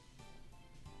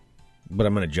 But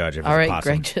I'm going to judge if All it's right,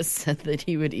 possum. Greg just said that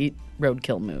he would eat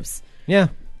roadkill moose. Yeah.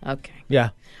 Okay. Yeah.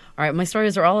 All right, my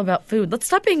stories are all about food. Let's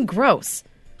stop being gross.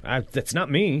 That's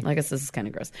not me. I guess this is kind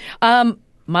of gross.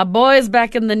 My boy's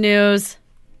back in the news.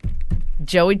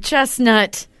 Joey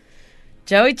Chestnut.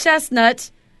 Joey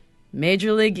Chestnut,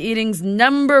 Major League Eating's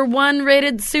 #1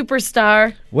 rated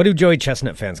superstar. What do Joey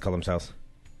Chestnut fans call themselves?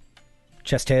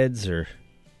 Chest heads or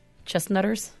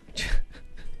Chestnutters?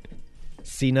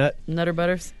 C-nut? Nutter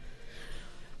butters?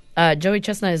 Joey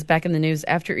Chestnut is back in the news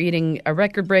after eating a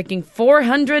record-breaking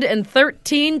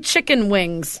 413 chicken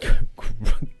wings.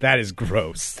 That is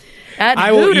gross. At I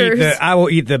Hooters, will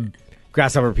eat the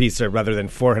grasshopper pizza rather than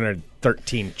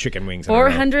 413 chicken wings. in a row.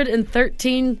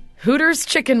 413 Hooters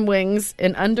chicken wings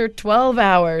in under 12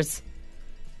 hours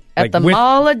at Like the with-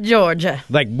 Mall of Georgia.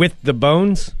 Like with the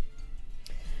bones?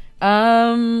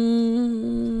 I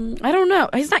don't know.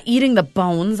 He's not eating the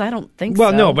bones. I don't think so.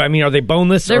 Well, no, but I mean, are they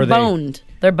boneless? They're or are they boned.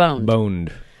 They're boned.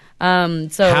 boned?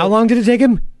 So How long did it take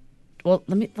him? Well,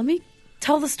 let me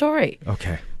tell the story.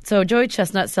 Okay. So Joey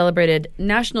Chestnut celebrated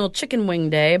National Chicken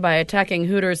Wing Day by attacking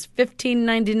Hooters'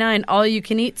 $15.99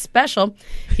 all-you-can-eat special.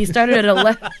 He started at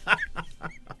 11.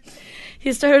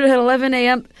 He started at 11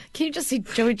 a.m. Can you just see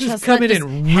Joey Chestnut come in just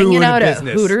and hanging ruin out at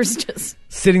business. Hooters? Just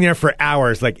Sitting there for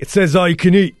hours, like it says all you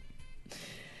can eat. he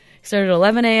started at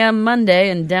 11 a.m. Monday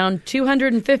and down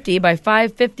 250 by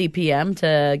 5:50 p.m.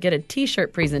 to get a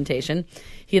T-shirt presentation.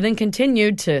 He then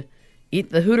continued to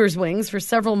eat the Hooters wings for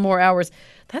several more hours.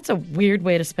 That's a weird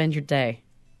way to spend your day.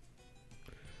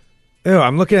 Oh,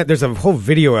 I'm looking at. There's a whole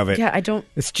video of it. Yeah, I don't.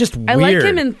 It's just weird. I like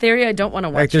him in theory. I don't want to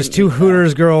watch. Like there's him two eat, though.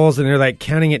 Hooters girls, and they're like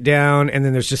counting it down, and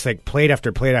then there's just like plate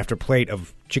after plate after plate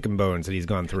of chicken bones that he's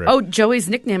gone through. Oh, Joey's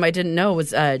nickname I didn't know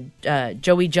was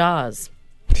Joey Jaws.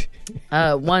 He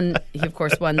of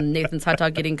course won Nathan's hot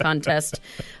dog eating contest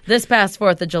this past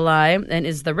 4th of July and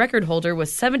is the record holder with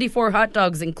 74 hot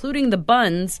dogs, including the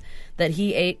buns that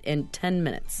he ate in 10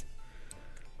 minutes.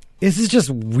 This is just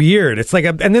weird. It's like,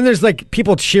 and then there's like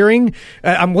people cheering.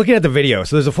 I'm looking at the video,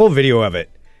 so there's a full video of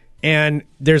it, and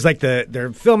there's like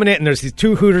they're filming it, and there's these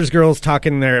two Hooters girls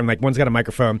talking there, and like one's got a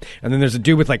microphone, and then there's a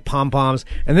dude with like pom poms,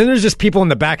 and then there's just people in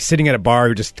the back sitting at a bar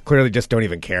who just clearly just don't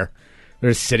even care. They're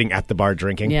just sitting at the bar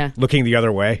drinking, Yeah. looking the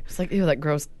other way. It's like, ew, that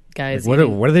gross guy is What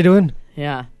eating. are they doing?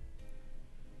 Yeah.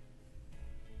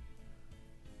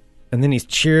 And then he's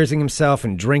cheersing himself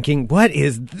and drinking. What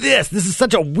is this? This is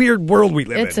such a weird world we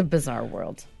live It's a in. bizarre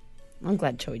world. I'm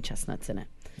glad Joey Chestnut's in it.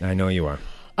 I know you are.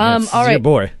 All This is right. your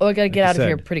boy. Oh, I got to get like out you of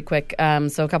here said. pretty quick.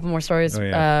 So a couple more stories Oh,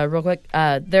 yeah. real quick.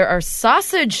 There are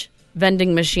sausage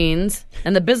vending machines,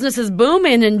 and the business is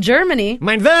booming in Germany.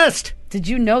 Mein West! Did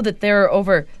you know that there are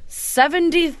over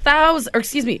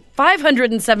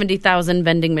 570,000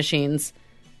 vending machines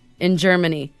in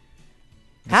Germany?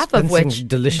 Half of Dispensing which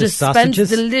delicious dispense sausages?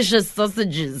 delicious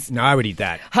sausages. No, I would eat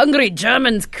that. Hungry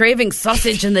Germans craving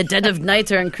sausage in the dead of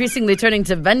night are increasingly turning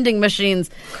to vending machines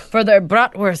for their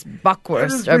bratwurst,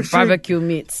 bockwurst, or barbecue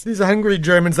meats. These hungry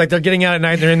Germans, like they're getting out at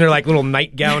night, they're in their like little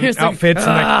nightgown It's like, outfits,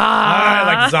 and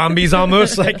like zombies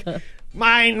almost, like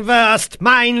Mein Wurst,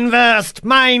 Mein Wurst,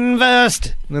 Mein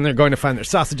Wurst. And then they're going to find their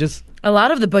sausages. A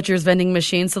lot of the butchers' vending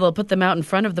machines, so they'll put them out in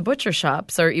front of the butcher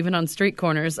shops or even on street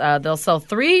corners. They'll sell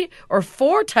 3 or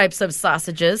 4 types of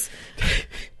sausages.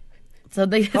 So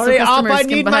they Hurry up, customers I can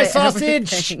need buy my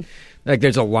sausage. everything. Like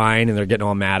there's a line, and they're getting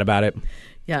all mad about it.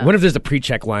 Yeah. What if there's a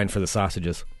pre-check line for the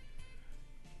sausages?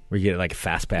 Where you get like a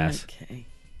fast pass. Okay.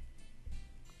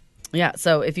 Yeah,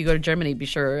 so if you go to Germany, be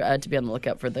sure to be on the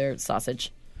lookout for their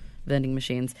sausage vending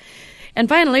machines. And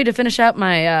finally, to finish out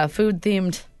my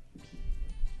food-themed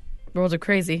World of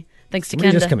Crazy, thanks to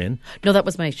Somebody Kenda. just come in. No, that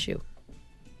was my shoe.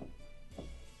 I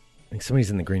think somebody's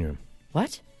in the green room.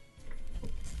 What?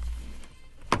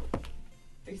 Are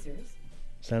you serious?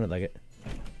 Sounded like it.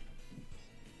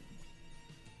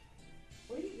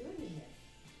 What are you doing in here?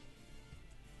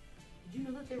 Did you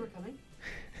know that they were coming?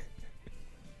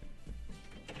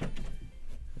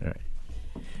 All right.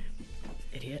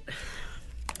 Idiot.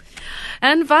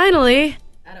 And finally...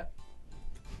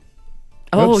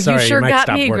 Oh, Oops, sorry, you sure your mic got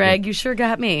stopped me, working. Greg. You sure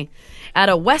got me. At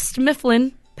a West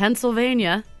Mifflin,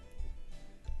 Pennsylvania.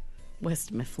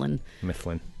 West Mifflin.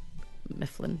 Mifflin.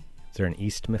 Mifflin. Is there an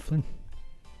East Mifflin?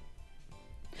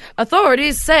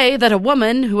 Authorities say that a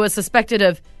woman who was suspected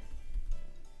of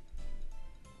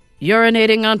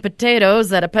urinating on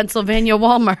potatoes at a Pennsylvania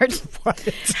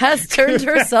Walmart has turned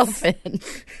herself in.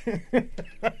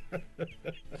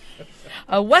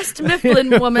 A West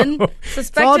Mifflin woman It's all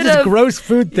suspected just of gross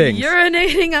food things.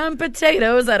 urinating on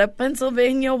potatoes at a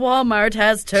Pennsylvania Walmart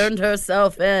has turned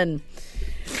herself in.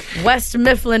 West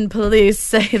Mifflin police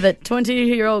say that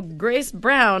 20-year-old Grace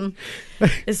Brown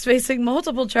is facing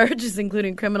multiple charges,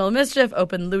 including criminal mischief,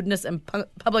 open lewdness, and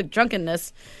public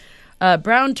drunkenness.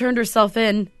 Brown turned herself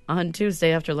in on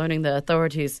Tuesday after learning the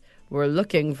authorities were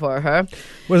looking for her.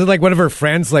 Was it like one of her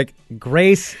friends, like,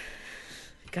 Grace?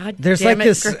 God There's damn like it,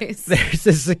 this. Grace. There's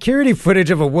this security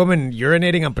footage of a woman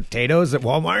urinating on potatoes at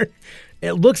Walmart.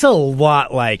 It looks a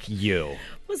lot like you.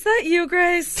 Was that you,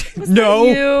 Grace? Was No.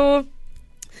 that you?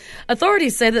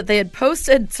 Authorities say that they had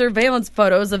posted surveillance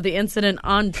photos of the incident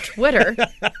on Twitter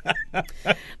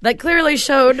that clearly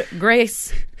showed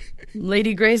Grace,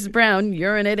 Lady Grace Brown,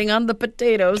 urinating on the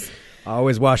potatoes.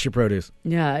 Always wash your produce.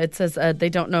 Yeah, it says they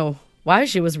don't know why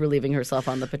she was relieving herself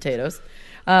on the potatoes.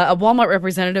 A Walmart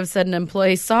representative said an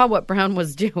employee saw what Brown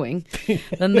was doing.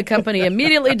 Then the company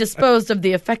immediately disposed of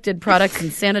the affected products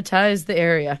and sanitized the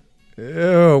area.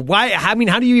 Ew, why? I mean,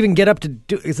 how do you even get up to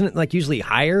do? Isn't it like usually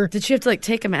higher? Did she have to like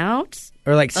take him out?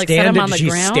 Or like set stand? him on Did the she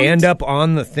ground? stand up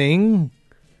on the thing?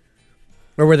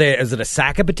 Or were they? Is it a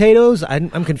sack of potatoes? I'm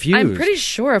confused. I'm pretty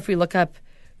sure if we look up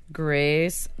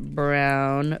Grace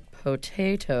Brown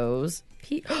potatoes,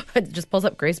 P. It just pulls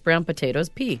up Grace Brown potatoes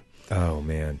P. Oh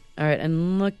man! All right,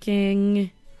 I'm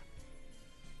looking,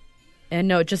 and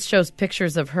no, it just shows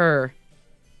pictures of her,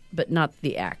 but not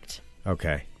the act.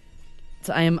 Okay.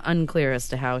 So I am unclear as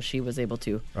to how she was able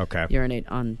to urinate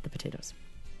on the potatoes.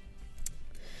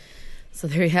 So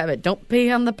there you have it. Don't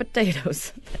pee on the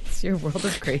potatoes. That's your world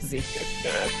of crazy.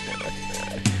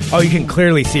 Oh, you can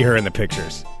clearly see her in the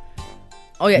pictures.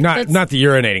 Oh yeah, not the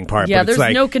urinating part. Yeah, but it's there's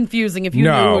like, no confusing if you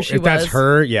knew who she if was. that's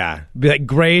her, yeah, be like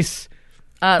Grace.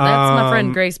 That's my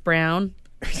friend Grace Brown.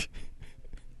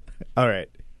 All right.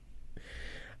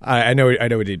 I know.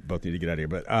 We both need to get out of here,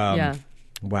 but yeah.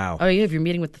 Wow. Oh, you have your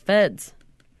meeting with the feds.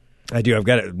 I do. I've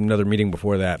got another meeting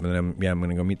before that, and then I'm going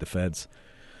to go meet the feds.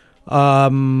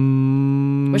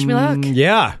 Wish me luck.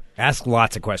 Yeah. Ask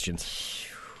lots of questions.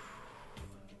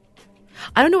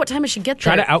 I don't know what time I should get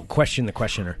there. Try to out-question the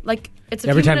questioner. Like, it's a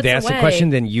Every few time they minutes ask away, a question,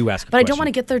 then you ask a But question. I don't want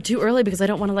to get there too early because I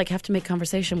don't want to like have to make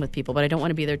conversation with people. But I don't want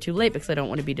to be there too late because I don't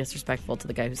want to be disrespectful to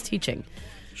the guy who's teaching.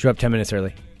 Show up 10 minutes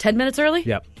early. 10 minutes early?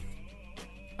 Yep.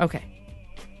 Okay.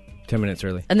 10 minutes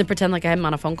early. And then pretend like I'm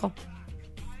on a phone call?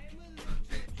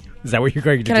 Is that what you're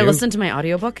going to do? Can I listen to my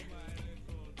audiobook?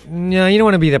 No, you don't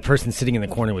want to be the person sitting in the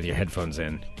corner with your headphones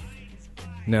in.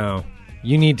 No.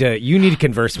 You need to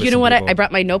converse with You know some what? people. I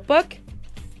brought my notebook.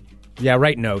 Yeah,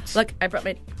 write notes. Look, I brought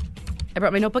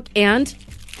my notebook and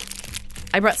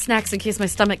I brought snacks in case my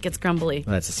stomach gets grumbly.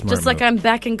 That's a smart Just like move. I'm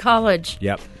back in college.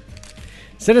 Yep.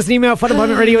 Send us an email,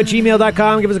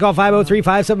 funemploymentradio@gmail.com. Give us a call,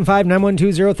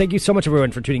 503-575-9120. Thank you so much, everyone,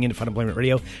 for tuning into Fun Employment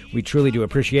Radio. We truly do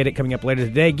appreciate it. Coming up later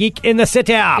today, Geek in the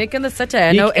City. Geek in the City.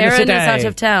 I know Aaron is out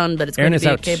of town, but it's Aaron going is to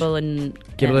be out. Cable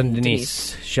and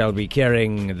Denise shall be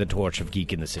carrying the torch of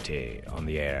Geek in the City on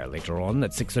the air later on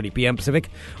at 6:30 p.m. Pacific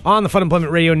on the Fun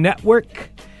Employment Radio Network.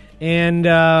 And,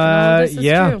 all this is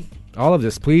true. all of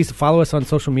this. Please follow us on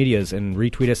social medias and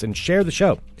retweet us and share the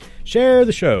show. Share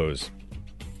the shows.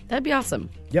 That'd be awesome.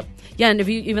 Yep. Yeah, and if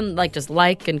you even just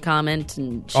like and comment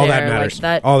and share, All that matters.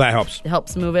 Like all that helps. it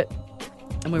helps move it.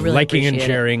 And we really Liking and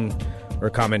appreciate sharing or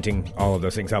commenting, all of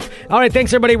those things help. All right,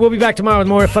 thanks everybody. We'll be back tomorrow with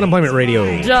more Fun Employment Radio.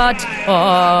 it.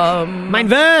 Mein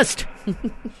West!